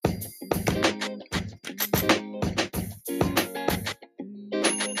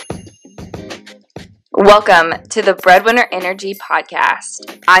Welcome to the Breadwinner Energy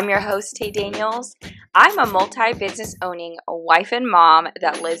Podcast. I'm your host, Tay Daniels. I'm a multi-business owning wife and mom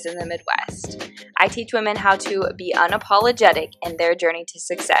that lives in the Midwest. I teach women how to be unapologetic in their journey to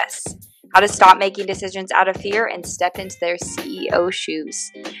success, how to stop making decisions out of fear and step into their CEO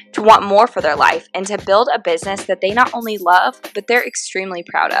shoes, to want more for their life, and to build a business that they not only love, but they're extremely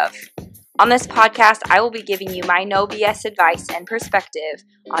proud of. On this podcast, I will be giving you my no BS advice and perspective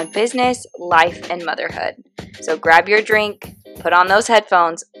on business, life, and motherhood. So grab your drink, put on those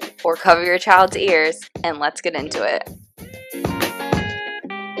headphones, or cover your child's ears, and let's get into it.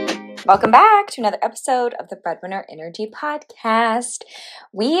 Welcome back to another episode of the Breadwinner Energy Podcast.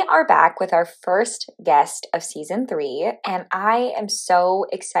 We are back with our first guest of season 3, and I am so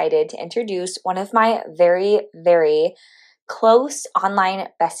excited to introduce one of my very, very close online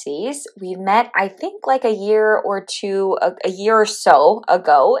besties. We met, I think, like a year or so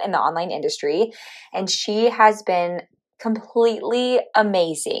ago in the online industry, and she has been completely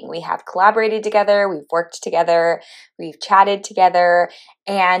amazing. We have collaborated together, we've worked together, we've chatted together,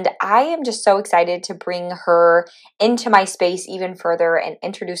 and I am just so excited to bring her into my space even further and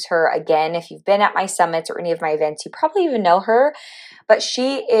introduce her again. If you've been at my summits or any of my events, you probably even know her, but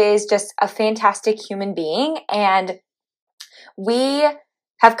she is just a fantastic human being, and we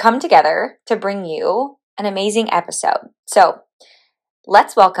have come together to bring you an amazing episode. So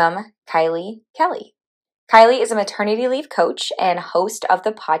let's welcome Kylie Kelly. Kylie is a maternity leave coach and host of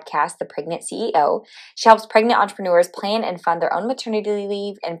the podcast, The Pregnant CEO. She helps pregnant entrepreneurs plan and fund their own maternity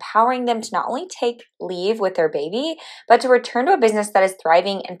leave, empowering them to not only take leave with their baby, but to return to a business that is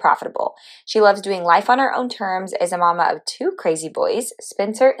thriving and profitable. She loves doing life on her own terms, is a mama of 2 crazy boys,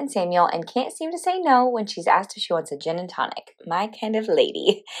 Spencer and Samuel, and can't seem to say no when she's asked if she wants a gin and tonic. My kind of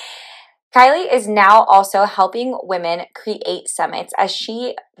lady. Kylie is now also helping women create summits as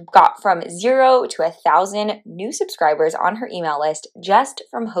she got from 0 to 1,000 new subscribers on her email list just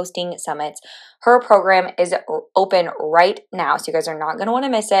from hosting summits. Her program is open right now, so you guys are not going to want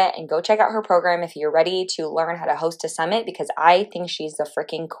to miss it. And go check out her program if you're ready to learn how to host a summit, because I think she's the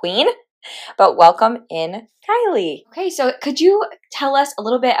freaking queen. But welcome in, Kylie. Okay, so could you tell us a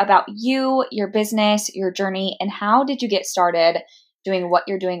little bit about you, your business, your journey, and how did you get started doing what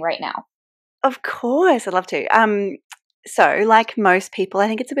you're doing right now? Of course, I'd love to. So like most people, I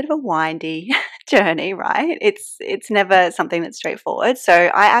think it's a bit of a windy journey, right? It's never something that's straightforward. So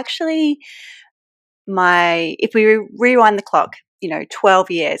I actually, if we rewind the clock, 12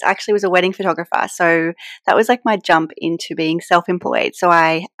 years, I actually was a wedding photographer. So that was like my jump into being self-employed. So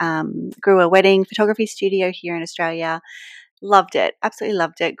I grew a wedding photography studio here in Australia. Loved it, absolutely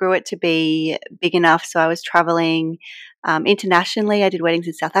loved it. Grew it to be big enough so I was traveling internationally. I did weddings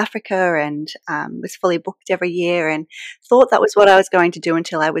in South Africa and was fully booked every year, and thought that was what I was going to do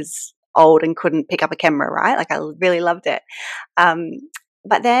until I was old and couldn't pick up a camera, right? Like I really loved it.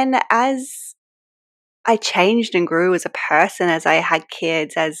 But then as I changed and grew as a person, as I had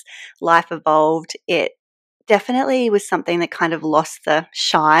kids, as life evolved, it definitely was something that kind of lost the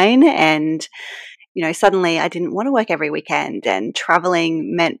shine, and suddenly I didn't want to work every weekend, and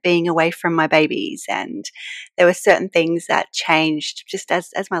traveling meant being away from my babies. And there were certain things that changed just as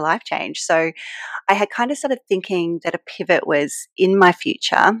my life changed. So I had kind of started thinking that a pivot was in my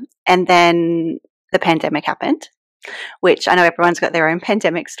future. And then the pandemic happened, which I know everyone's got their own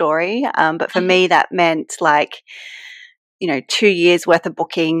pandemic story. But for me, that meant 2 years worth of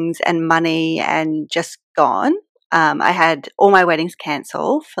bookings and money and just gone. I had all my weddings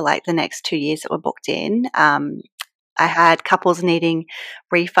cancelled for like the next 2 years that were booked in. I had couples needing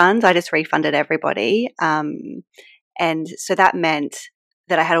refunds. I just refunded everybody. And so that meant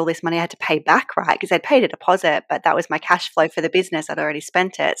that I had all this money I had to pay back, right? Because I'd paid a deposit, but that was my cash flow for the business. I'd already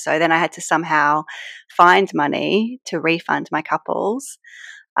spent it. So then I had to somehow find money to refund my couples.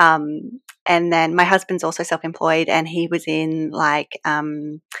 And then my husband's also self-employed, and he was in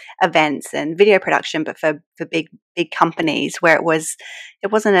events and video production, but for big companies where it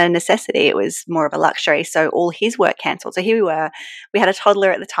wasn't a necessity, it was more of a luxury. So all his work cancelled. So here we had a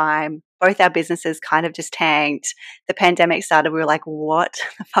toddler at the time. Both our businesses kind of just tanked. The pandemic started. We were like, what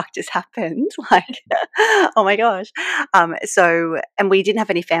the fuck just happened? Oh my gosh. And we didn't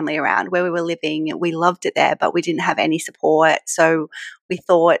have any family around where we were living. We loved it there, but we didn't have any support. So we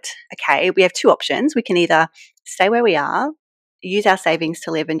thought, okay, we have 2 options. We can either stay where we are, use our savings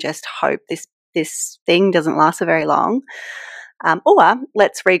to live, and just hope this thing doesn't last for very long. Or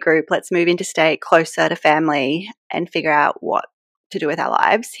let's regroup, let's move interstate closer to family and figure out what to do with our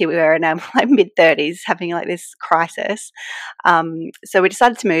lives. Here we were in our mid-30s having this crisis. So we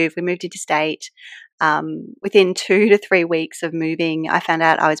decided to move. We moved interstate. Within 2 to 3 weeks of moving, I found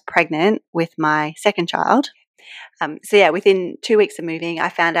out I was pregnant with my second child. So yeah, within 2 weeks of moving, I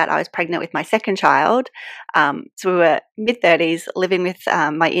found out I was pregnant with my second child. So we were mid-30s, living with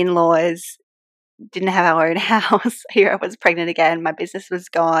my in-laws, didn't have our own house. Here I was pregnant again. My business was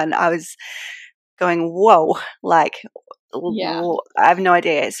gone. I was going, whoa, like, Yeah. I have no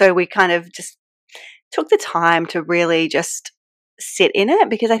idea. So we kind of just took the time to really just sit in it,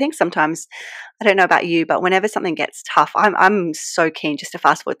 because I think sometimes, I don't know about you, but whenever something gets tough, I'm so keen just to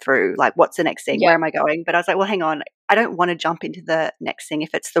fast forward through, like, what's the next thing? Yeah. Where am I going? But I was like, well, hang on, I don't want to jump into the next thing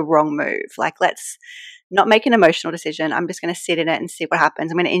if it's the wrong move. Like, let's not make an emotional decision. I'm just going to sit in it and see what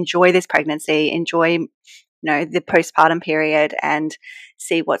happens. I'm going to enjoy this pregnancy, enjoy the postpartum period, and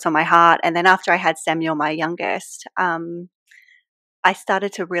see what's on my heart. And then after I had Samuel, my youngest, I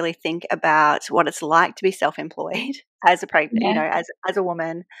started to really think about what it's like to be self-employed as a pregnant, Yeah. as a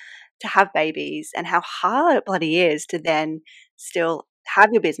woman, to have babies, and how hard it bloody is to then still have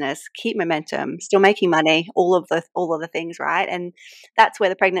your business, keep momentum, still making money, all of the things, right? And that's where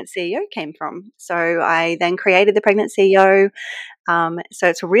the Pregnant CEO came from. So I then created the Pregnant CEO. So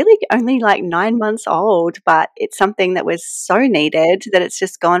it's really only like 9 months old, but it's something that was so needed that it's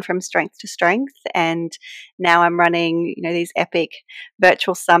just gone from strength to strength. And now I'm running, these epic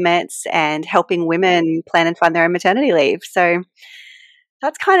virtual summits and helping women plan and find their own maternity leave. So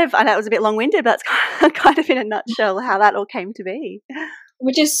that's kind of, I know it was a bit long-winded, but that's kind of in a nutshell how that all came to be.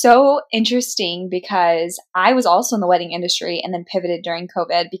 Which is so interesting because I was also in the wedding industry and then pivoted during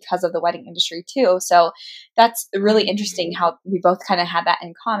COVID because of the wedding industry too. So that's really interesting how we both kind of had that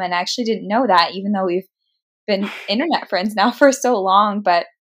in common. I actually didn't know that, even though we've been internet friends now for so long. But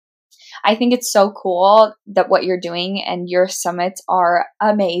I think it's so cool that what you're doing, and your summits are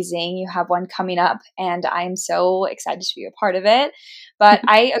amazing. You have one coming up and I'm so excited to be a part of it. But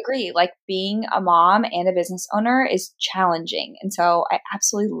I agree, like, being a mom and a business owner is challenging. And so I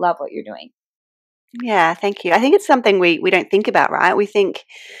absolutely love what you're doing. Yeah, thank you. I think it's something we don't think about, right? We think,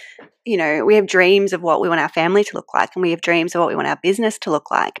 we have dreams of what we want our family to look like, and we have dreams of what we want our business to look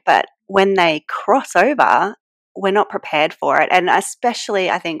like. But when they cross over, we're not prepared for it. And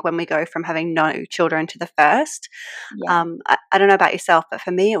especially, I think, when we go from having no children to the first, Yeah. I don't know about yourself, but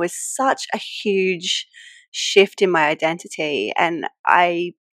for me, it was such a huge shift in my identity. And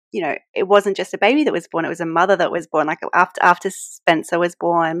it wasn't just a baby that was born; it was a mother that was born. Like, after Spencer was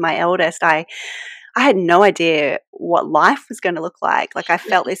born, my eldest, I had no idea what life was going to look like. Like, I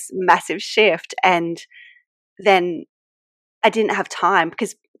felt this massive shift, and then I didn't have time,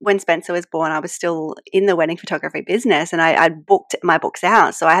 because when Spencer was born, I was still in the wedding photography business, and I'd booked my books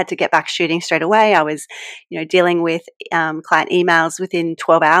out. So I had to get back shooting straight away. I was, dealing with client emails within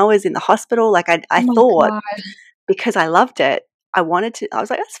 12 hours in the hospital. Like, I Oh my thought, God. because I loved it, I wanted to, I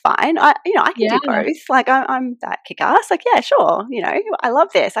was like, that's fine. I can Yeah. do both. Like, I'm that kick-ass. Like, yeah, sure. I love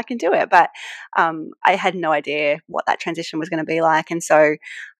this. I can do it. But I had no idea what that transition was going to be like. And so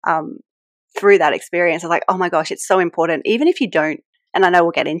um, through that experience, I was like, oh my gosh, it's so important. Even if you don't, and I know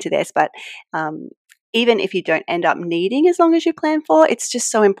we'll get into this, but um, even if you don't end up needing as long as you plan for, it's just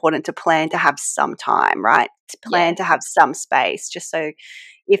so important to plan to have some time, right? To plan to Yes. have some space, just so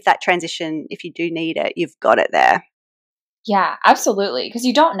if that transition, if you do need it, you've got it there. Yeah, absolutely. Because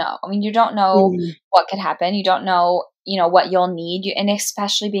you don't know. I mean, you don't know Mm. what could happen. You don't know, what you'll need. And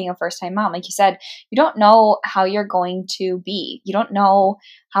especially being a first time mom, like you said, you don't know how you're going to be. You don't know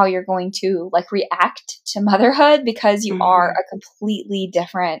how you're going to, like, react to motherhood, because you are Mm. a completely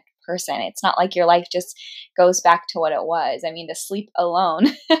different person. It's not like your life just goes back to what it was. I mean, to sleep alone,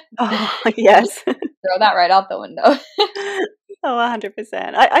 Oh, just yes. throw that right out the window. Oh,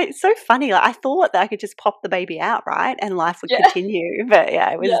 100%. It's so funny. Like, I thought that I could just pop the baby out, right, and life would Yeah. continue. But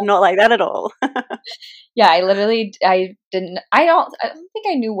yeah, it was Yeah. not like that at all. Yeah, I don't think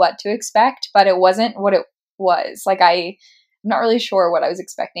I knew what to expect, but it wasn't what it was. Like, I'm not really sure what I was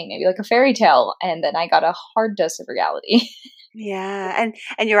expecting, maybe like a fairy tale, and then I got a hard dose of reality. Yeah,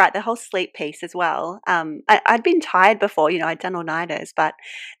 and you're right, the whole sleep piece as well. I'd been tired before, I'd done all-nighters, but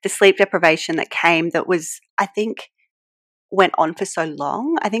the sleep deprivation that came, that was, I think, went on for so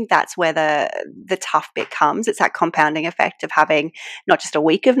long. I think that's where the tough bit comes. It's that compounding effect of having not just a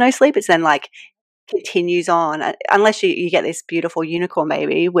week of no sleep, it's then, like, continues on, unless you get this beautiful unicorn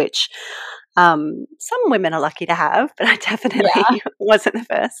baby, which some women are lucky to have, but I Yeah. definitely wasn't the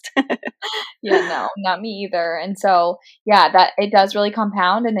first. Yeah, no, not me either. And so, yeah, that it does really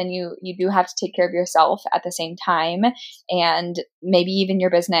compound, and then you do have to take care of yourself at the same time, and maybe even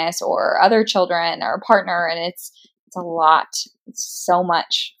your business or other children or a partner, and it's a lot. It's so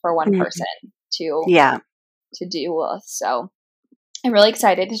much for one Mm. person to Yeah. to deal with. So, I'm really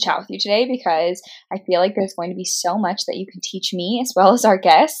excited to chat with you today because I feel like there's going to be so much that you can teach me as well as our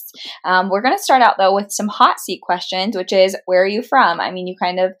guests. We're going to start out though with some hot seat questions, which is, where are you from? I mean, you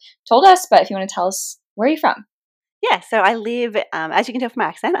kind of told us, but if you want to tell us, where are you from? Yeah, so I live, as you can tell from my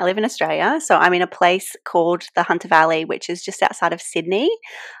accent, I live in Australia. So I'm in a place called the Hunter Valley, which is just outside of Sydney,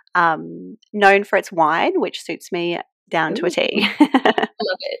 known for its wine, which suits me down to a Ooh, T. love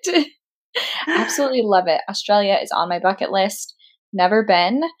it. Absolutely love it. Australia is on my bucket list. Never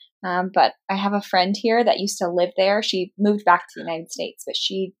been, but I have a friend here that used to live there. She moved back to the United States, but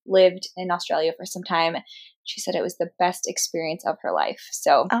she lived in Australia for some time. She said it was the best experience of her life.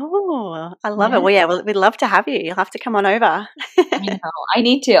 So, Oh, I love it. yeah, Well, yeah, we'd love to have you. You'll have to come on over. I know. I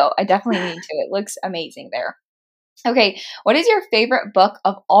need to. I definitely need to. It looks amazing there. Okay, what is your favorite book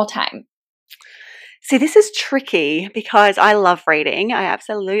of all time? See, this is tricky because I love reading. I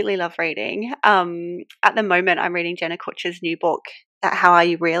absolutely love reading. At the moment, I'm reading Jenna Kutcher's new book, How Are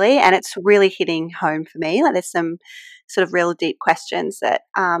You Really? And it's really hitting home for me. Like, there's some sort of real deep questions that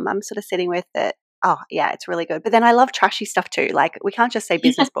I'm sort of sitting with that. Oh, yeah, it's really good. But then I love trashy stuff too. Like, we can't just say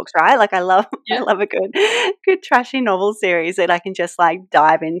business books, right? Like, I love, I Yeah, love a good trashy novel series that I can just like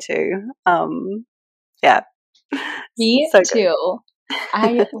dive into. Yeah, me so too.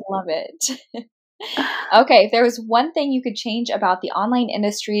 I good. love it. Okay, if there was one thing you could change about the online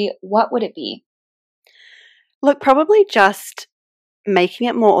industry, what would it be? Look, probably just making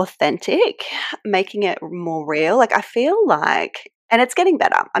it more authentic, making it more real. Like, I feel like, and it's getting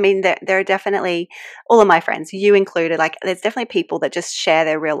better. I mean, there are definitely, all of my friends, you included, like, there's definitely people that just share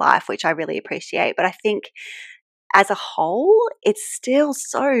their real life, which I really appreciate. But I think as a whole, it's still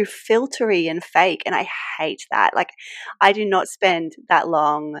so filtery and fake, and I hate that. Like, I do not spend that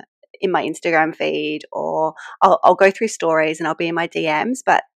long in my Instagram feed, or I'll go through stories and I'll be in my DMs,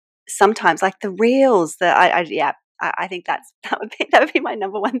 but sometimes, like, the reels that yeah, I think that would be my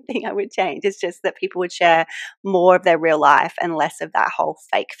number one thing I would change. Is just that people would share more of their real life and less of that whole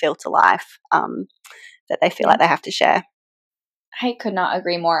fake filter life that they feel Yeah. like they have to share. I could not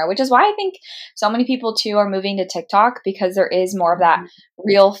agree more, which is why I think so many people too are moving to TikTok because there is more of that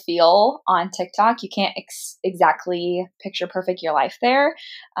real feel on TikTok. You can't exactly picture perfect your life there.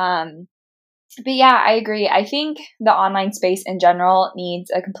 But yeah, I agree. I think the online space in general needs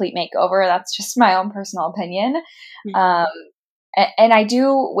a complete makeover. That's just my own personal opinion. Um, Mhm. and I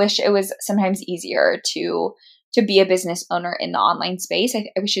do wish it was sometimes easier to be a business owner in the online space. I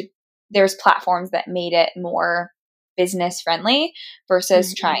wish there's platforms that made it more business friendly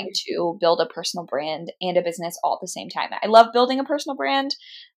versus trying Mhm. to build a personal brand and a business all at the same time. I love building a personal brand,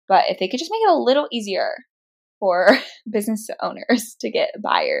 but if they could just make it a little easier for business owners to get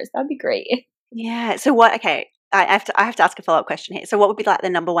buyers, that'd be great. Yeah. So what? Okay, I have to ask a follow up question here. So what would be like the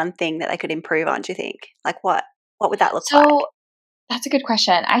number one thing that they could improve on? Do you think? Like what would that look like? So that's a good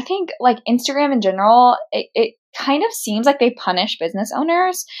question. I think like Instagram in general, it kind of seems like they punish business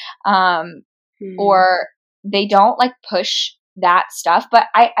owners, um, Hmm. or they don't like push that stuff. But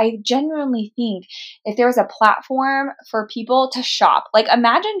I genuinely think if there was a platform for people to shop, like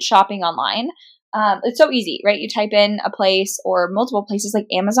imagine shopping online. It's so easy, right? You type in a place or multiple places like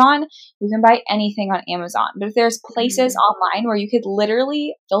Amazon, you can buy anything on Amazon. But if there's places Mm. online where you could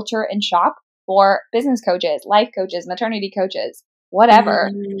literally filter and shop for business coaches, life coaches, maternity coaches, whatever,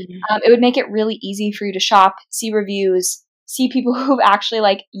 Mm. it would make it really easy for you to shop, see reviews, see people who've actually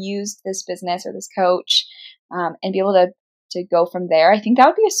like used this business or this coach, and be able to go from there. I think that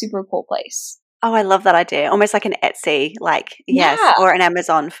would be a super cool place. Oh, I love that idea. Almost like an Etsy, like, yes, Yeah, or an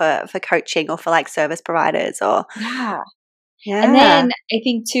Amazon for coaching or for like service providers or yeah. And yeah. then I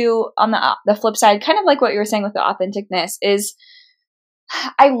think too on the flip side, kind of like what you were saying with the authenticness is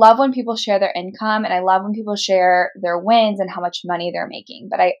I love when people share their income and I love when people share their wins and how much money they're making.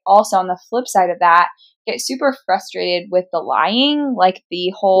 But I also, on the flip side of that, get super frustrated with the lying, like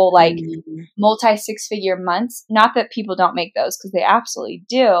the whole like Mm. multi six figure months. Not that people don't make those because they absolutely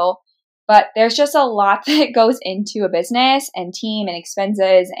do, but there's just a lot that goes into a business and team and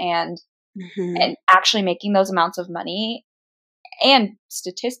expenses Mhm. and actually making those amounts of money and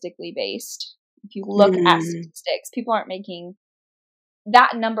statistically based. If you look at Mm. statistics, people aren't making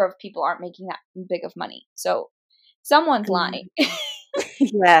that number of people aren't making that big of money. So someone's lying. Mm.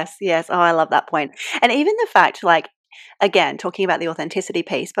 Yes, yes. Oh, I love that point. And even the fact, like, again, talking about the authenticity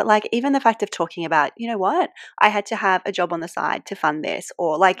piece, but like even the fact of talking about, you know what, I had to have a job on the side to fund this,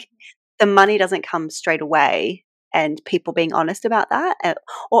 or like the money doesn't come straight away, and people being honest about that.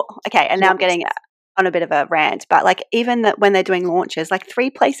 Or okay, and now I'm getting Yes. on a bit of a rant, but like even that when they're doing launches, like 3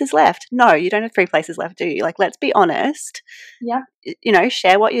 places left. No, you don't have 3 places left, do you? Like, let's be honest. Yep,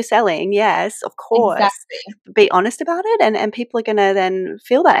 Share what you're selling. Yes, of course. exactly. Be honest about it, and people are going to then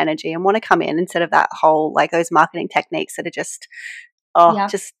feel that energy and want to come in instead of that whole, like, those marketing techniques that are Yep.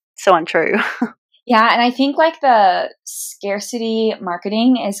 just so untrue. Yeah, and I think like the scarcity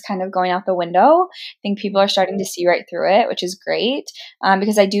marketing is kind of going out the window. I think people are starting to see right through it, which is great,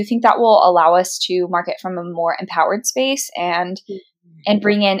 because I do think that will allow us to market from a more empowered space and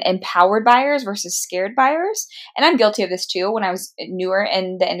bring in empowered buyers versus scared buyers. And I'm guilty of this too. When I was newer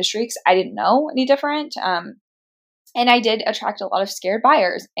in the industry, because I didn't know any different, and I did attract a lot of scared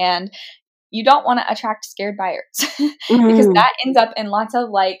buyers. And you don't want to attract scared buyers because Mm, that ends up in lots of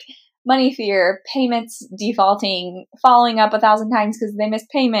like money fear, payments defaulting, following up 1,000 times because they missed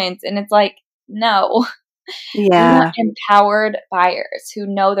payments. And it's like, no, we want yeah. empowered buyers who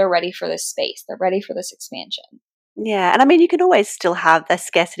know they're ready for this space. They're ready for this expansion. Yeah, and I mean, you can always still have the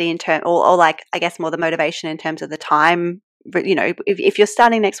scarcity in term, or like, I guess, more the motivation in terms of the time. But if you're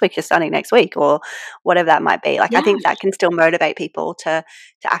starting next week, you're starting next week, or whatever that might be. Like, I Yeah, think that can still motivate people to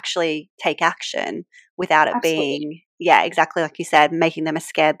actually take action without it absolutely. being, yeah, exactly like you said, making them a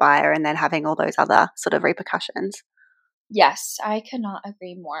scared buyer and then having all those other sort of repercussions. Yes, I could not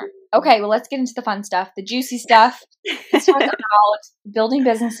agree more. Okay, well, let's get into the fun stuff, the juicy stuff. Let's talk about building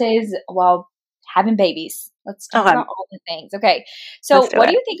businesses while having babies. Let's talk Okay, about all the things. Okay, let's so do what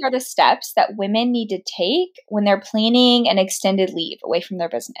do it. you think are the steps that women need to take when they're planning an extended leave away from their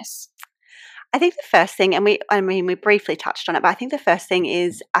business? I think the first thing, and we briefly touched on it, but I think the first thing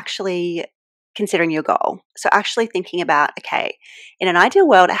is actually considering your goal. So actually thinking about, okay, in an ideal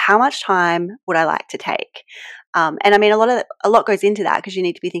world, how much time would I like to take? And I mean, a lot goes into that because you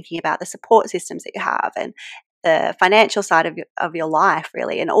need to be thinking about the support systems that you have and the financial side of your life,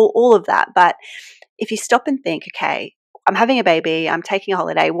 really, and all of that. But if you stop and think, okay, I'm having a baby, I'm taking a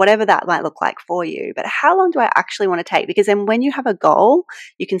holiday, whatever that might look like for you, but how long do I actually want to take? Because then when you have a goal,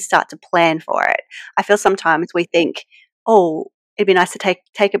 you can start to plan for it. I feel sometimes we think, oh, it'd be nice to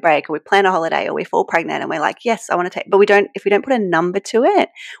take a break, or we plan a holiday, or we fall pregnant and we're like, yes, I want to take, but if we don't put a number to it,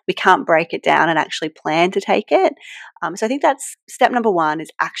 we can't break it down and actually plan to take it. So I think that's step number one,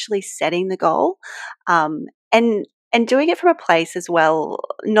 is actually setting the goal. And doing it from a place as well,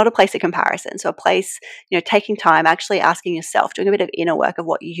 not a place of comparison. So a place, taking time, actually asking yourself, doing a bit of inner work of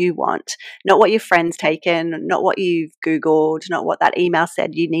what you want, not what your friend's taken, not what you've Googled, not what that email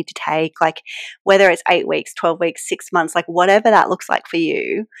said you need to take, like whether it's 8 weeks, 12 weeks, 6 months, like whatever that looks like for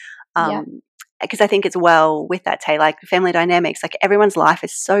you. Yeah, Because I think as well with that, Tay, like family dynamics, like everyone's life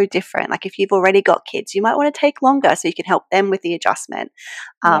is so different. Like if you've already got kids, you might want to take longer so you can help them with the adjustment.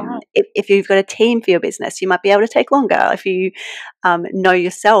 yeah, If you've got a team for your business, you might be able to take longer. If you know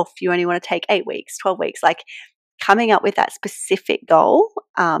yourself, you only want to take 8 weeks, 12 weeks. Like coming up with that specific goal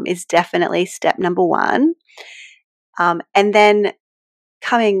is definitely step number one. And then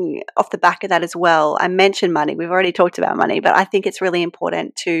coming off the back of that as well, I mentioned money. We've already talked about money, but I think it's really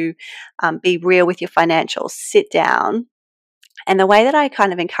important to be real with your financials. Sit down. And the way that I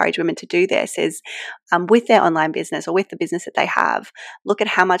kind of encourage women to do this is with their online business or with the business that they have, look at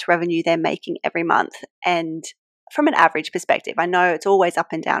how much revenue they're making every month. And from an average perspective, I know it's always up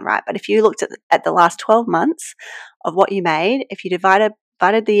and down, right? But if you looked at the last 12 months of what you made, if you divided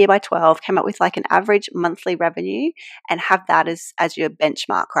the year by 12, came up with like an average monthly revenue, and have that as your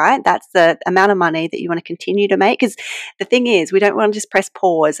benchmark, right? That's the amount of money that you want to continue to make. Because the thing is, we don't want to just press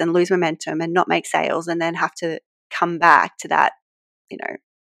pause and lose momentum and not make sales and then have to come back to that, you know,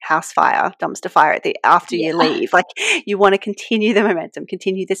 house fire, dumpster fire after you yeah, leave. Like you want to continue the momentum,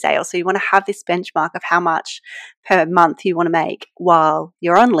 continue the sales. So you want to have this benchmark of how much per month you want to make while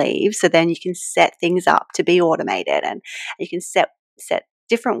you're on leave. So then you can set things up to be automated, and you can set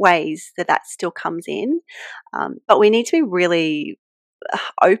different ways that still comes in. But we need to be really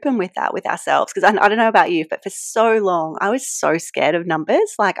open with that with ourselves, because I don't know about you, but for so long I was so scared of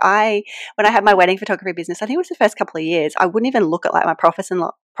numbers. Like when I had my wedding photography business, I think it was the first couple of years, I wouldn't even look at like my profit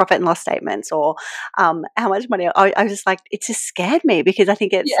and loss statements, or how much money. I was just like, it just scared me, because I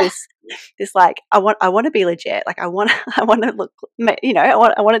think it's yeah, this like I want to be legit. Like I want I want to look, I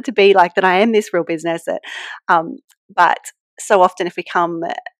want it to be like that I am this real business. That but so often if we come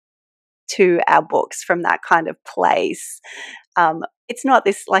to our books from that kind of place, it's not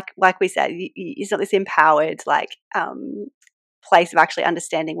this, like we said, it's not this empowered place of actually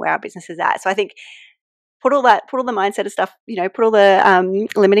understanding where our business is at. So I think put all the mindset of stuff, put all the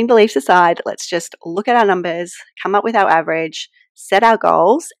limiting beliefs aside. Let's just look at our numbers, come up with our average, set our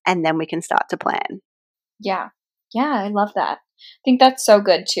goals, and then we can start to plan. yeah, yeah. I love that. I think that's so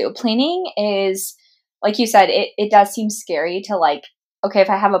good too. Planning is like you said, it does seem scary to like, okay, if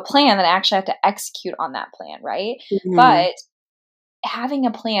I have a plan, then I actually have to execute on that plan, right? Mhm. But having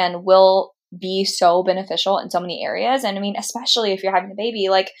a plan will be so beneficial in so many areas. And I mean, especially if you're having a baby,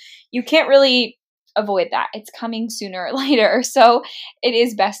 like you can't really avoid that. It's coming sooner or later. So it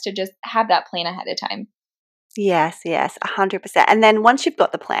is best to just have that plan ahead of time. Yes, yes, 100%. And then once you've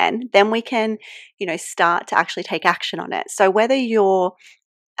got the plan, then we can, start to actually take action on it. So whether you're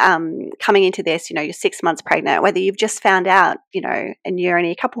coming into this, you're 6 months pregnant, whether you've just found out, and you're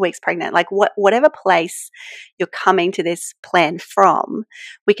only a couple of weeks pregnant, like whatever place you're coming to this plan from,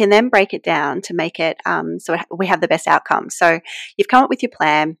 we can then break it down to make it so we have the best outcome. So you've come up with your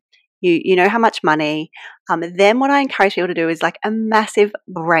plan. You know how much money. Then what I encourage people to do is like a massive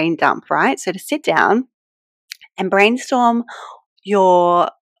brain dump, right? So to sit down and brainstorm your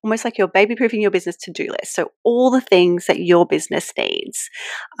almost like you're baby proofing your business to-do list. So all the things that your business needs.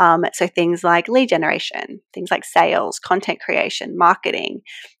 So things like lead generation, things like sales, content creation, marketing,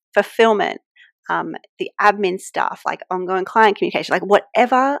 fulfillment, the admin stuff, like ongoing client communication, like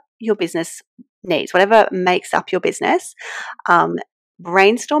whatever your business needs, whatever makes up your business,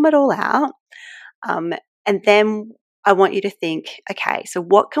 brainstorm it all out. And then I want you to think, okay, so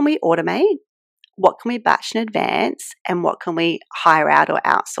what can we automate? What can we batch in advance, and what can we hire out or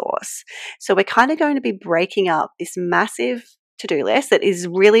outsource? So we're kind of going to be breaking up this massive to-do list that is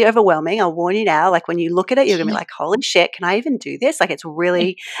really overwhelming. I'll warn you now, like when you look at it, you're going to be like, holy shit, can I even do this? Like it's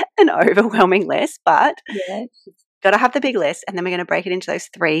really an overwhelming list, but Yeah. got to have the big list, and then we're going to break it into those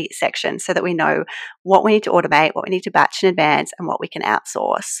 3 sections so that we know what we need to automate, what we need to batch in advance, and what we can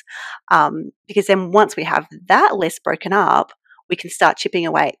outsource. Because then once we have that list broken up, we can start chipping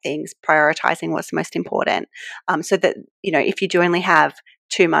away at things, prioritizing what's most important. So that, if you do only have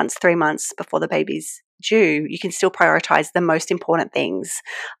 2 months, 3 months before the baby's due, you can still prioritize the most important things.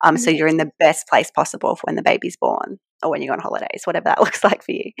 So you're in the best place possible for when the baby's born or when you go on holidays, whatever that looks like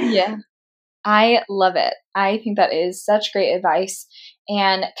for you. Yeah. I love it. I think that is such great advice.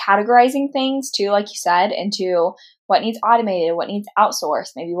 And categorizing things too, like you said, into what needs automated, what needs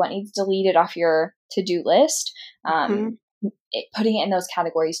outsourced, maybe what needs deleted off your to-do list. Mhm. Putting it in those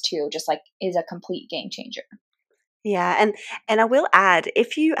categories too, just like is a complete game changer. Yeah, and I will add,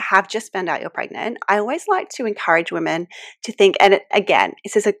 if you have just found out you're pregnant, I always like to encourage women to think, and again,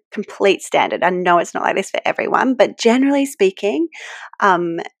 this is a complete standard. I know it's not like this for everyone, but generally speaking,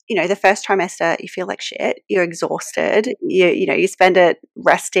 um, the first trimester, you feel like shit, you're exhausted, you spend it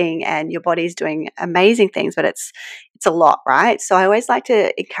resting, and your body's doing amazing things, but it's a lot, right? So I always like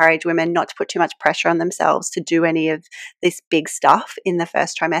to encourage women not to put too much pressure on themselves to do any of this big stuff in the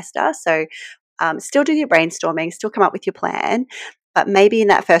first trimester. So still do your brainstorming, still come up with your plan, but maybe in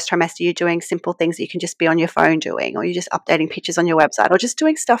that first trimester, you're doing simple things that you can just be on your phone doing, or you're just updating pictures on your website, or just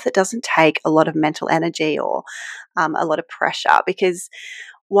doing stuff that doesn't take a lot of mental energy or a lot of pressure. Because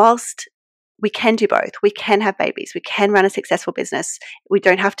whilst we can do both, we can have babies, we can run a successful business, we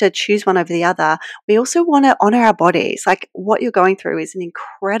don't have to choose one over the other. We also want to honor our bodies. Like what you're going through is an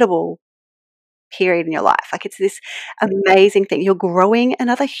incredible period in your life. Like it's this amazing thing. You're growing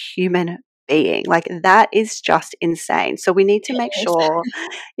another human being. Like that is just insane. So we need to make It is. sure,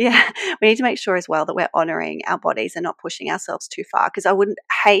 yeah, we need to make sure as well that we're honoring our bodies and not pushing ourselves too far. Because I wouldn't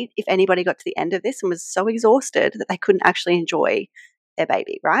hate if anybody got to the end of this and was so exhausted that they couldn't actually enjoy their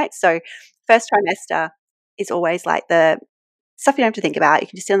baby, right? So first trimester is always like the stuff you don't have to think about. You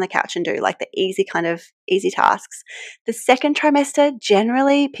can just sit on the couch and do like the easy tasks. The second trimester,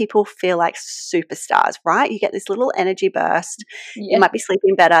 generally people feel like superstars, right? You get this little energy burst. You Yeah. might be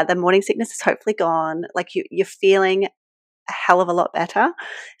sleeping better. The morning sickness is hopefully gone. Like you're feeling a hell of a lot better.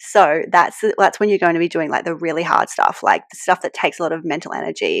 So that's when you're going to be doing like the really hard stuff, like the stuff that takes a lot of mental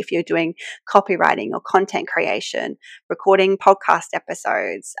energy. If you're doing copywriting or content creation, recording podcast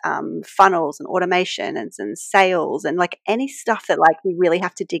episodes, funnels and automation and sales and like any stuff that like you really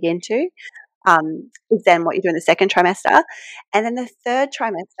have to dig into, is then what you do in the second trimester. And then the third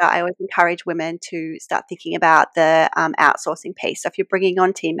trimester, I always encourage women to start thinking about the outsourcing piece. So if you're bringing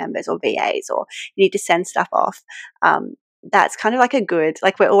on team members or VAs or you need to send stuff off, that's kind of like a good,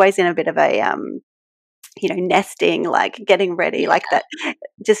 like we're always in a bit of a, nesting, like getting ready, Yeah. like that.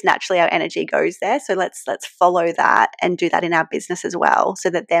 Just naturally, our energy goes there. So let's follow that and do that in our business as well, so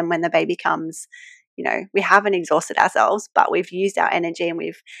that then when the baby comes, we haven't exhausted ourselves, but we've used our energy and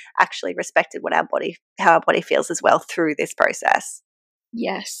we've actually respected how our body feels as well through this process.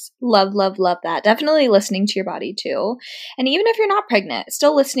 Yes. Love, love, love that. Definitely listening to your body too. And even if you're not pregnant,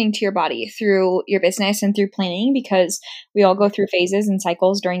 still listening to your body through your business and through planning, because we all go through phases and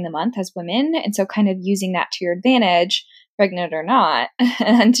cycles during the month as women. And so kind of using that to your advantage pregnant or not,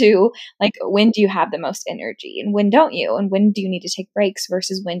 and to like, when do you have the most energy and when don't you? And when do you need to take breaks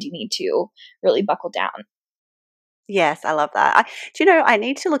versus when do you need to really buckle down? Yes, I love that. Do you know, I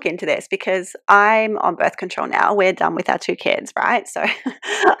need to look into this because I'm on birth control now. We're done with our 2 kids, right? So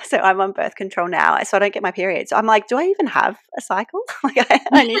so I'm on birth control now, so I don't get my period. So I'm like, "Do I even have a cycle?" Like,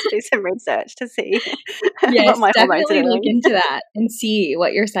 I need to do some research to see what Yes, my hormones are definitely look doing. into that and see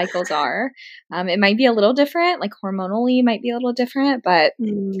what your cycles are. It might be a little different, like hormonally might be a little different, but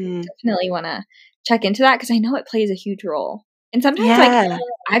Mm, definitely wanna check into that because I know it plays a huge role. And sometimes, like, yeah.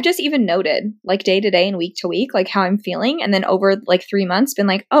 I've just even noted, like, day to day and week to week, like, how I'm feeling, and then over, like, 3 months been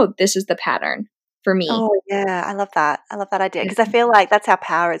like, "Oh, this is the pattern for me." Oh, yeah, I love that. I love that idea Yeah. because I feel like that's our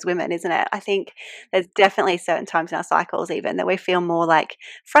power as women, isn't it? I think there's definitely certain times in our cycles even that we feel more like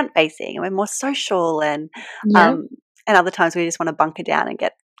front facing and we're more social Yep. um, and other times we just wanna bunker down and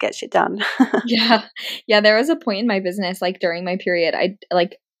get shit done. Yeah. Yeah, there was a point in my business, like, during my period, I,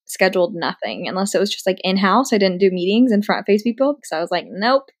 like, scheduled nothing unless it was just, like, in-house. I didn't do meetings and front face people because I was like,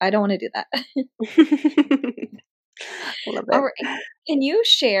 "Nope, I don't wanna do that." Love All it. right. Can you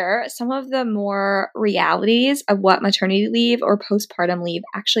share some of the more realities of what maternity leave or postpartum leave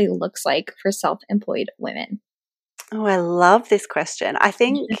actually looks like for self-employed women? Oh, I love this question. I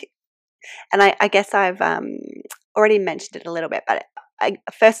think and I guess I've, already mentioned it a little bit, but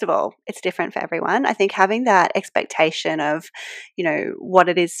first of all, it's different for everyone. I think having that expectation of, what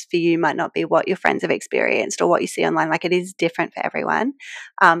it is for you might not be what your friends have experienced or what you see online. Like it is different for everyone.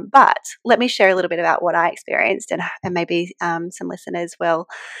 But let me share a little bit about what I experienced, and maybe some listeners will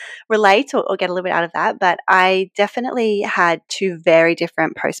relate or get a little bit out of that. But I definitely had 2 very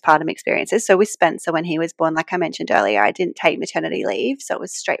different postpartum experiences. So with Spencer, when he was born, like I mentioned earlier, I didn't take maternity leave, so it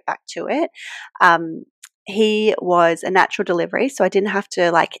was straight back to it. Um, he was a natural delivery, so I didn't have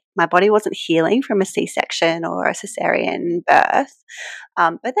to my body wasn't healing from a C-section or a cesarean birth,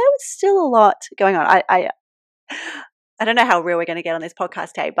 but there was still a lot going on. I don't know how real we're going to get on this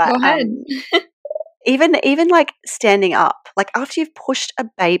podcast, hey, Go but ahead. even like standing up, like after you've pushed a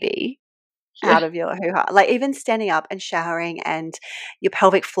baby Yeah. out of your hoo-ha. Like even standing up and showering and your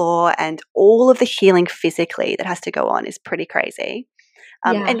pelvic floor and all of the healing physically that has to go on is pretty crazy.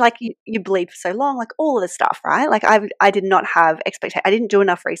 Yeah. And like you bleed for so long, like all of the stuff, right? Like I did not have expectation. I didn't do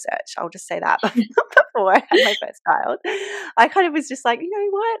enough research. I'll just say that before I had my first child. I kind of was just like, you know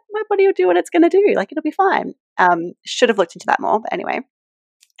what, my body will do what it's going to do. Like it'll be fine. Should have looked into that more, but anyway.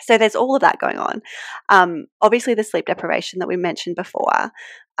 So there's all of that going on. Obviously, the sleep deprivation that we mentioned before.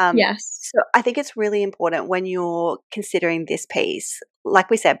 Yes. So I think it's really important when you're considering this piece,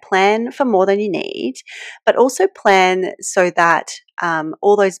 like we said, plan for more than you need, but also plan so that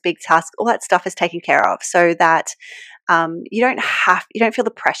all those big tasks, all that stuff is taken care of, so that you don't feel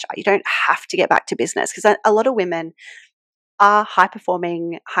the pressure. You don't have to get back to business because a lot of women are high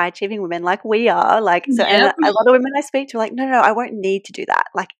performing, high achieving women like we are. Like so, and Yep. a lot of women I speak to are like, no, I won't need to do that.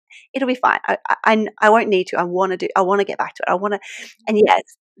 Like it'll be fine. I won't need to. I want to do. I want to get back to it. I want to. And yes,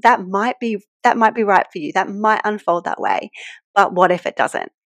 that might be right for you. That might unfold that way. But what if it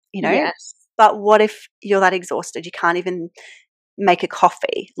doesn't? You know. Yes. But what if you're that exhausted you can't even make a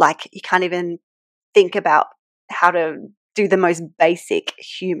coffee? Like you can't even think about how to do the most basic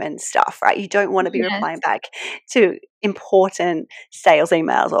human stuff, right? You don't want to be Yes. replying back to important sales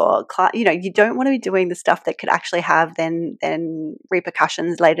emails or you don't want to be doing the stuff that could actually have then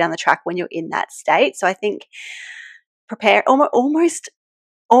repercussions later down the track when you're in that state. So I think prepare almost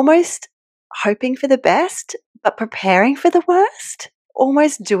hoping for the best, but preparing for the worst.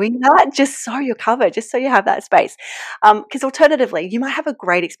 Almost doing that just so you're covered, just so you have that space. Because alternatively, you might have a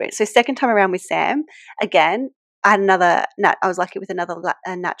great experience. So second time around with Sam, again, I had I was lucky with another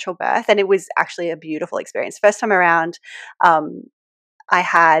a natural birth, and it was actually a beautiful experience. First time around, um, I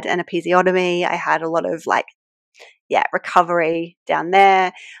had an episiotomy. I had a lot of recovery down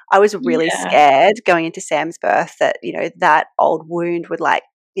there. I was really Yeah. scared going into Sam's birth that, that old wound would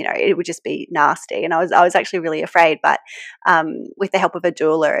it would just be nasty. And I was actually really afraid. But with the help of a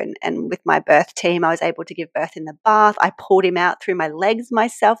doula and with my birth team, I was able to give birth in the bath. I pulled him out through my legs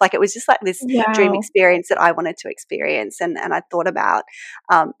myself. Like it was just like this dream Wow. experience that I wanted to experience and I thought about.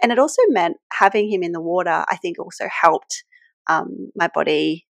 And it also meant having him in the water, I think also helped my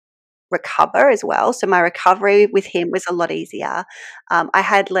body recover as well. So my recovery with him was a lot easier. I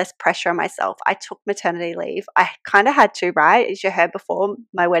had less pressure on myself. I took maternity leave. I kind of had to, right? As you heard before,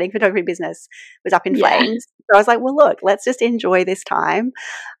 my wedding photography business was up in Yeah. flames. So I was like, well, look, let's just enjoy this time.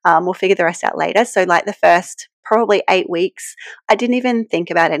 We'll figure the rest out later. So like the first probably 8 weeks, I didn't even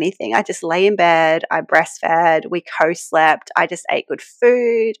think about anything. I just lay in bed. I breastfed. We co-slept. I just ate good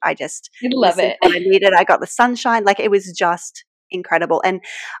food. I just I love listened to it. what I needed. I got the sunshine. Like, it was just incredible. And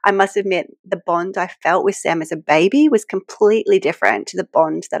I must admit, the bond I felt with Sam as a baby was completely different to the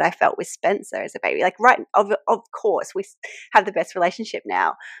bond that I felt with Spencer as a baby. Like, right, of course, we have the best relationship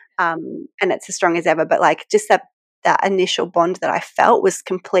now, and it's as strong as ever. But like, just that initial bond that I felt was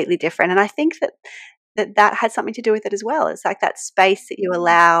completely different. And I think that had something to do with it as well. It's like that space that you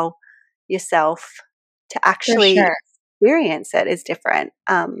allow yourself to For actually sure. experience it is different.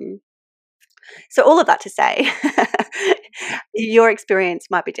 So all of that to say, your experience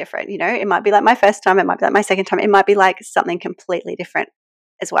might be different. You know, it might be like my first time, it might be like my second time, it might be like something completely different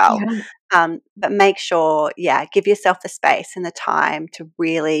as well. Yeah. But make sure, yeah, give yourself the space and the time to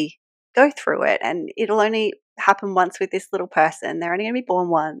really go through it. And it'll only happen once with this little person. They're only going to be born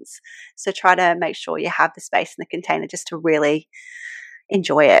once. So try to make sure you have the space in the container just to really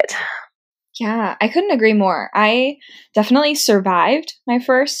enjoy it. Yeah, I couldn't agree more. I definitely survived my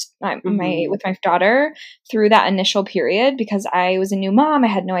first my Mhm. with my daughter through that initial period because I was a new mom. I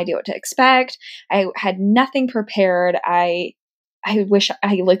had no idea what to expect. I had nothing prepared. I wish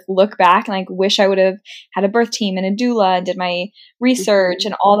I like look back and like wish I would have had a birth team and a doula and did my research Mhm.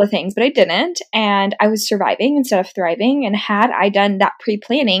 and all the things, but I didn't. And I was surviving instead of thriving. And had I done that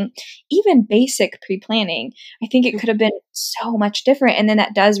pre-planning, even basic pre-planning, I think it could have been so much different. And then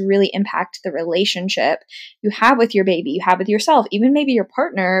that does really impact the relationship you have with your baby, you have with yourself, even maybe your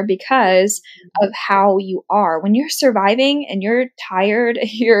partner, because of how you are. When you're surviving and you're tired,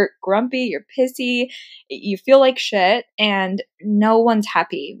 you're grumpy, you're pissy, you feel like shit, and no one's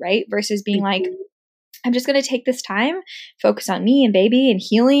happy, right? Versus being like, Mhm. I'm just going to take this time, focus on me and baby and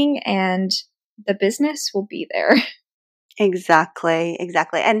healing, and the business will be there. Exactly,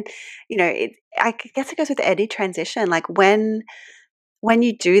 exactly. And I guess it goes with any transition. Like, when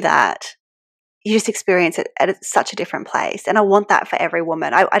you do that, you just experience it at such a different place. And I want that for every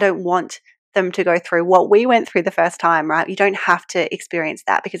woman. I don't want them to go through what we went through the first time, right? You don't have to experience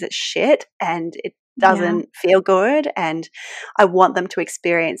that because it's shit and it Yeah. doesn't feel good. And I want them to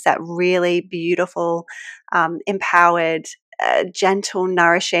experience that really beautiful, empowered, gentle,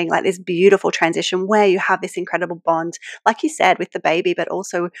 nourishing, like this beautiful transition where you have this incredible bond, like you said, with the baby, but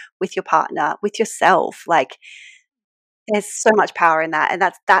also with your partner, with yourself. Like, there's so much power in that, and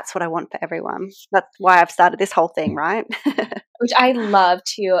that's what I want for everyone. That's why I've started this whole thing, right? Which I love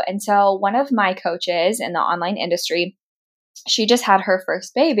too. And so one of my coaches in the online industry, she just had her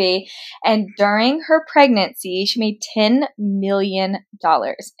first baby, and during her pregnancy she made $10 million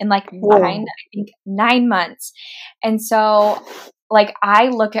in like Whoa. I think 9 months. And so like I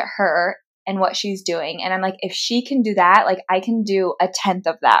look at her and what she's doing and I'm like, if she can do that, like I can do a tenth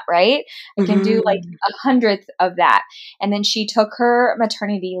of that, right? I can do like Mhm. 100th of that. And then she took her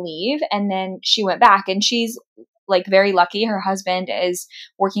maternity leave and then she went back, and she's like very lucky her husband is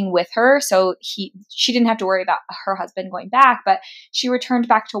working with her, so she didn't have to worry about her husband going back. But she returned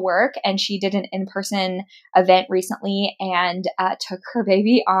back to work, and she did an in-person event recently and took her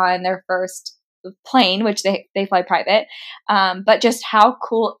baby on their first plane, which they fly private. But just how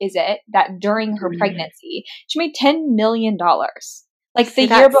cool is it that during her Mm. pregnancy she made $10 million? Like the See,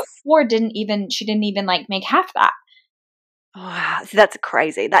 year that's before she didn't even like make half that. wow, see, that's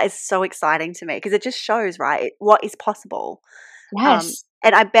crazy. That is so exciting to me because it just shows, right, what is possible. Yes.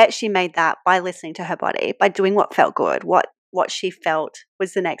 And I bet she made that by listening to her body, by doing what felt good, what she felt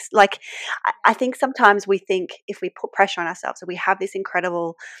was the next. Like, I think sometimes we think if we put pressure on ourselves, so we have this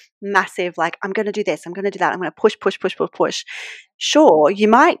incredible, massive, like, I'm going to do this, I'm going to do that, I'm going to push, push, push, push, push. Sure, you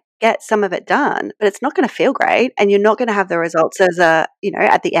might get some of it done, but it's not going to feel great, and you're not going to have the results as at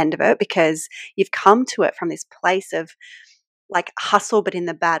the end of it because you've come to it from this place of like hustle, but in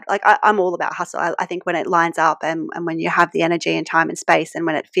the bad. Like, I'm all about hustle. I think when it lines up and when you have the energy and time and space and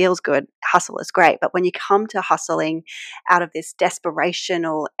when it feels good, hustle is great. But when you come to hustling out of this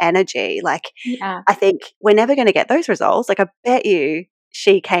desperational energy, like, Yeah. I think we're never going to get those results. Like, I bet you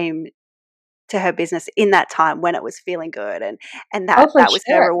she came to her business in that time when it was feeling good, and Oh, that for that was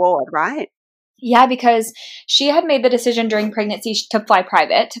her sure. reward, right? Yeah, because she had made the decision during pregnancy to fly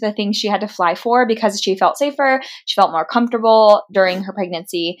private to the things she had to fly for because she felt safer. She felt more comfortable during her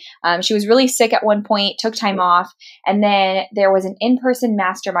pregnancy. She was really sick at one point, took time off. And then there was an in-person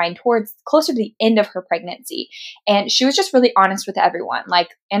mastermind towards closer to the end of her pregnancy. And she was just really honest with everyone, like,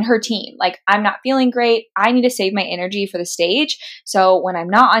 and her team. Like, I'm not feeling great. I need to save my energy for the stage. So when I'm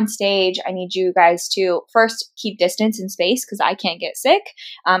not on stage, I need you guys to first keep distance and space because I can't get sick.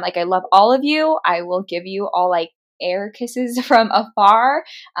 Like, I love all of you. I will give you all like air kisses from afar.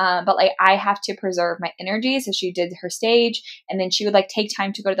 But like, I have to preserve my energy. So she did her stage, and then she would like take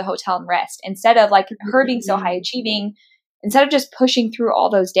time to go to the hotel and rest instead of like her being so high achieving. Instead of just pushing through all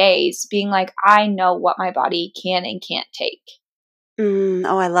those days, being like, I know what my body can and can't take.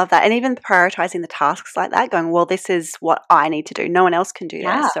 Oh, I love that. And even prioritizing the tasks like that, going, well, this is what I need to do. No one else can do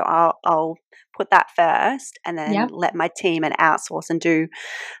Yeah. this. So I'll put that first and then Yep. let my team and outsource and do,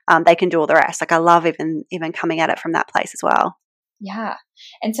 they can do all the rest. Like I love even coming at it from that place as well. Yeah.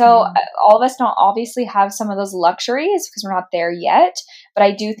 And so all of us don't obviously have some of those luxuries because we're not there yet. But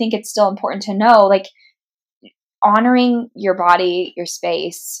I do think it's still important to know, like, honoring your body, your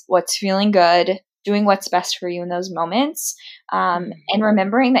space, what's feeling good, doing what's best for you in those moments, and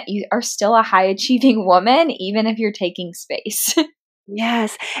remembering that you are still a high achieving woman, even if you're taking space.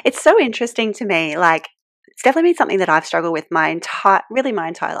 Yes. It's so interesting to me. Like, it's definitely been something that I've struggled with my entire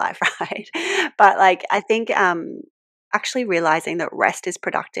life, right? But like, I think actually realizing that rest is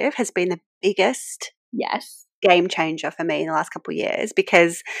productive has been the biggest Yes. game changer for me in the last couple of years,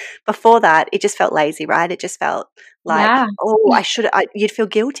 because before that it just felt lazy, right? It just felt like, Yeah. oh, you'd feel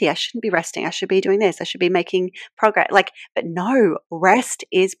guilty. I shouldn't be resting. I should be doing this. I should be making progress. Like, but no, rest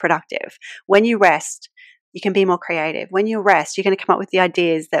is productive. When you rest, you can be more creative. When you rest, you're going to come up with the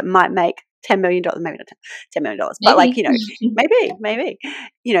ideas that might make $10 million, maybe not $10 million, but like, Maybe.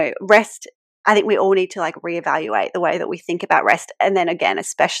 maybe, rest. I think we all need to like reevaluate the way that we think about rest. And then again,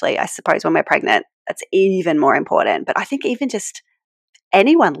 especially I suppose when we're pregnant, that's even more important. But I think even just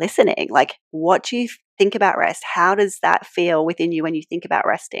anyone listening, like, what do you think about rest? How does that feel within you when you think about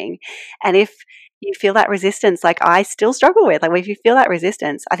resting? And if you feel that resistance, like I still struggle with, like if you feel that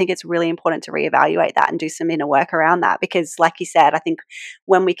resistance, I think it's really important to reevaluate that and do some inner work around that. Because like you said, I think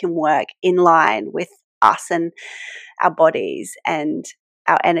when we can work in line with us and our bodies and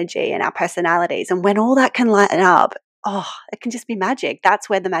our energy and our personalities, and when all that can line up, oh, it can just be magic. That's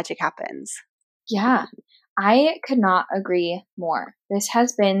where the magic happens. Yeah. I could not agree more. This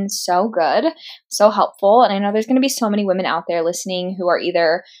has been so good, so helpful. And I know there's going to be so many women out there listening who are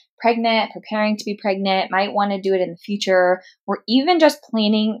either pregnant, preparing to be pregnant, might want to do it in the future, or even just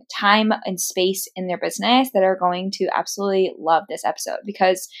planning time and space in their business that are going to absolutely love this episode.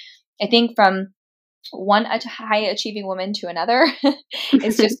 Because I think from one high achieving woman to another,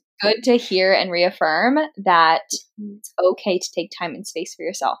 it's just good to hear and reaffirm that it's okay to take time and space for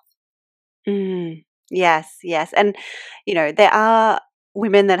yourself. Yes, yes. And, there are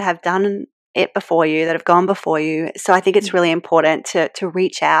women that have done it before you, that have gone before you. So I think it's really important to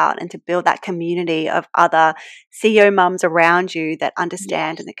reach out and to build that community of other CEO mums around you that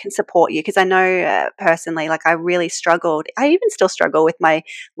understand and that can support you. Because I know personally, like I really struggled. I even still struggle with my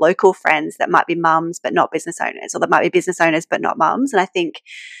local friends that might be mums but not business owners, or that might be business owners but not mums. And I think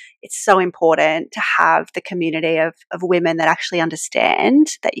it's so important to have the community of women that actually understand,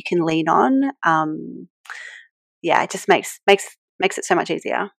 that you can lean on. Yeah, it just makes it so much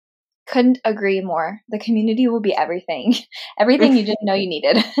easier. Couldn't agree more. The community will be everything. Everything you didn't know you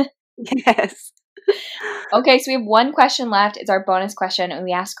needed. Yes. Okay, so we have one question left. It's our bonus question, and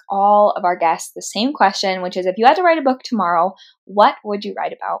we ask all of our guests the same question, which is, if you had to write a book tomorrow, what would you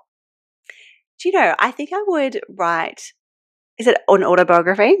write about? Do you know, I think I would write, is it an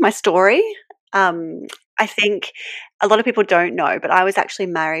autobiography, my story? I think a lot of people don't know, but I was actually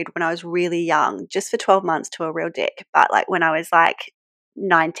married when I was really young, just for 12 months, to a real dick. But like when I was like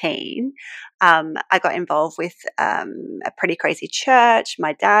 19, I got involved with a pretty crazy church.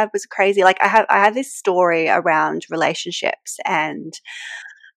 My dad was crazy. Like I have this story around relationships and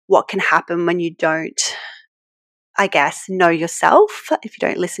what can happen when you don't, I guess, know yourself, if you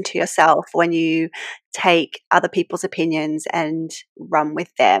don't listen to yourself, when you take other people's opinions and run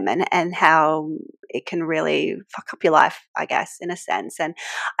with them, and how it can really fuck up your life, I guess, in a sense. And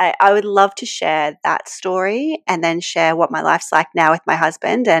I would love to share that story and then share what my life's like now with my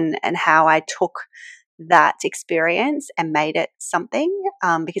husband, and how I took that experience and made it something.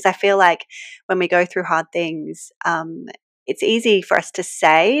 Because I feel like when we go through hard things, it's easy for us to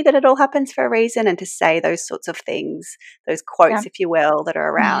say that it all happens for a reason and to say those sorts of things, those quotes, Yeah. if you will, that are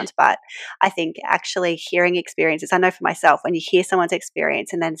around. But I think actually hearing experiences, I know for myself, when you hear someone's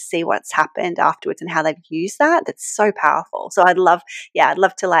experience and then see what's happened afterwards and how they've used that, that's so powerful. So I'd love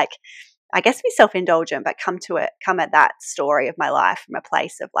to, like, I guess, be self-indulgent, but come at that story of my life from a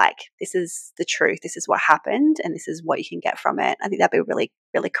place of like, this is the truth, this is what happened, and this is what you can get from it. I think that'd be really,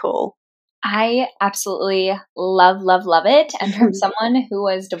 really cool. I absolutely love, love, love it. And from someone who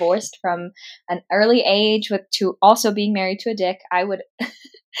was divorced from an early age to also being married to a dick, I would,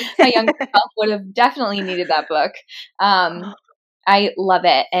 my younger self would have definitely needed that book. I love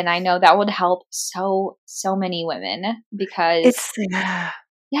it. And I know that would help so many women because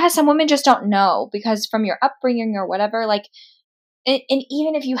some women just don't know because from your upbringing or whatever, like, and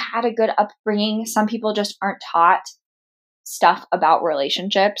even if you had a good upbringing, some people just aren't taught stuff about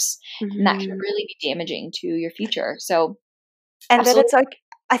relationships, and that can really be damaging to your future. So, and absolutely. that it's okay.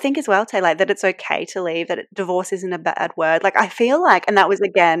 I think as well, Taylor, that it's okay to leave, that divorce isn't a bad word. Like, I feel like, and that was,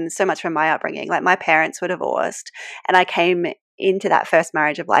 again, so much from my upbringing, like my parents were divorced and I came into that first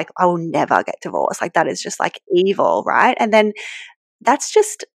marriage of like, I will never get divorced. Like, that is just like evil, right? And then that's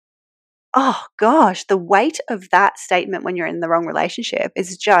just, oh gosh, the weight of that statement when you're in the wrong relationship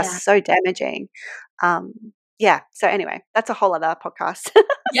is just so damaging. So anyway, that's a whole other podcast.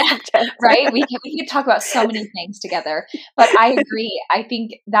 Yeah, right? We could talk about so many things together. But I agree. I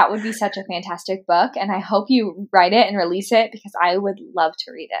think that would be such a fantastic book, and I hope you write it and release it because I would love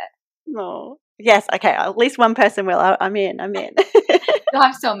to read it. Oh, yes. Okay. At least one person will. I'm in. You'll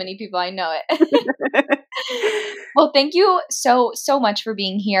have so many people. I know it. Well, thank you so much for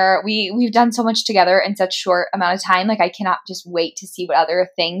being here. We've done so much together in such short amount of time. Like, I cannot just wait to see what other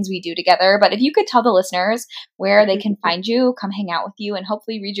things we do together. But if you could tell the listeners where they can find you, come hang out with you, and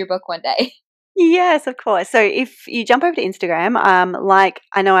hopefully read your book one day. Yes, of course. So if you jump over to Instagram, like,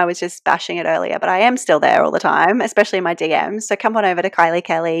 I know I was just bashing it earlier, but I am still there all the time, especially in my DMs. So come on over to Kylie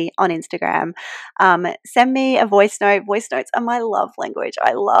Kelly on Instagram. Send me a voice note. Voice notes are my love language.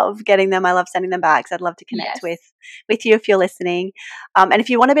 I love getting them. I love sending them back. So I'd love to connect with you if you're listening. And if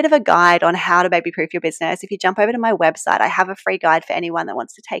you want a bit of a guide on how to baby proof your business, if you jump over to my website, I have a free guide for anyone that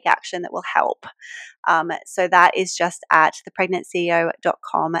wants to take action that will help. So that is just at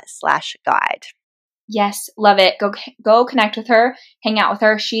thepregnantceo.com/guide. Yes, love it. Go connect with her, hang out with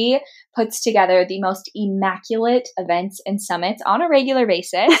her. She puts together the most immaculate events and summits on a regular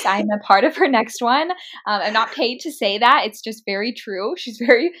basis. I'm a part of her next one. I'm not paid to say that. It's just very true. She's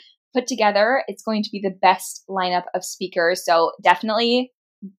very put together. It's going to be the best lineup of speakers. So definitely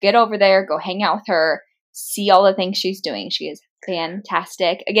get over there, go hang out with her, see all the things she's doing. She is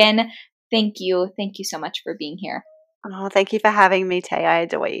fantastic. Again, thank you. Thank you so much for being here. Oh, thank you for having me, Tay. I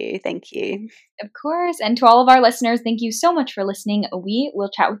adore you. Thank you. Of course. And to all of our listeners, thank you so much for listening. We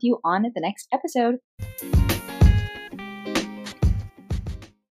will chat with you on the next episode.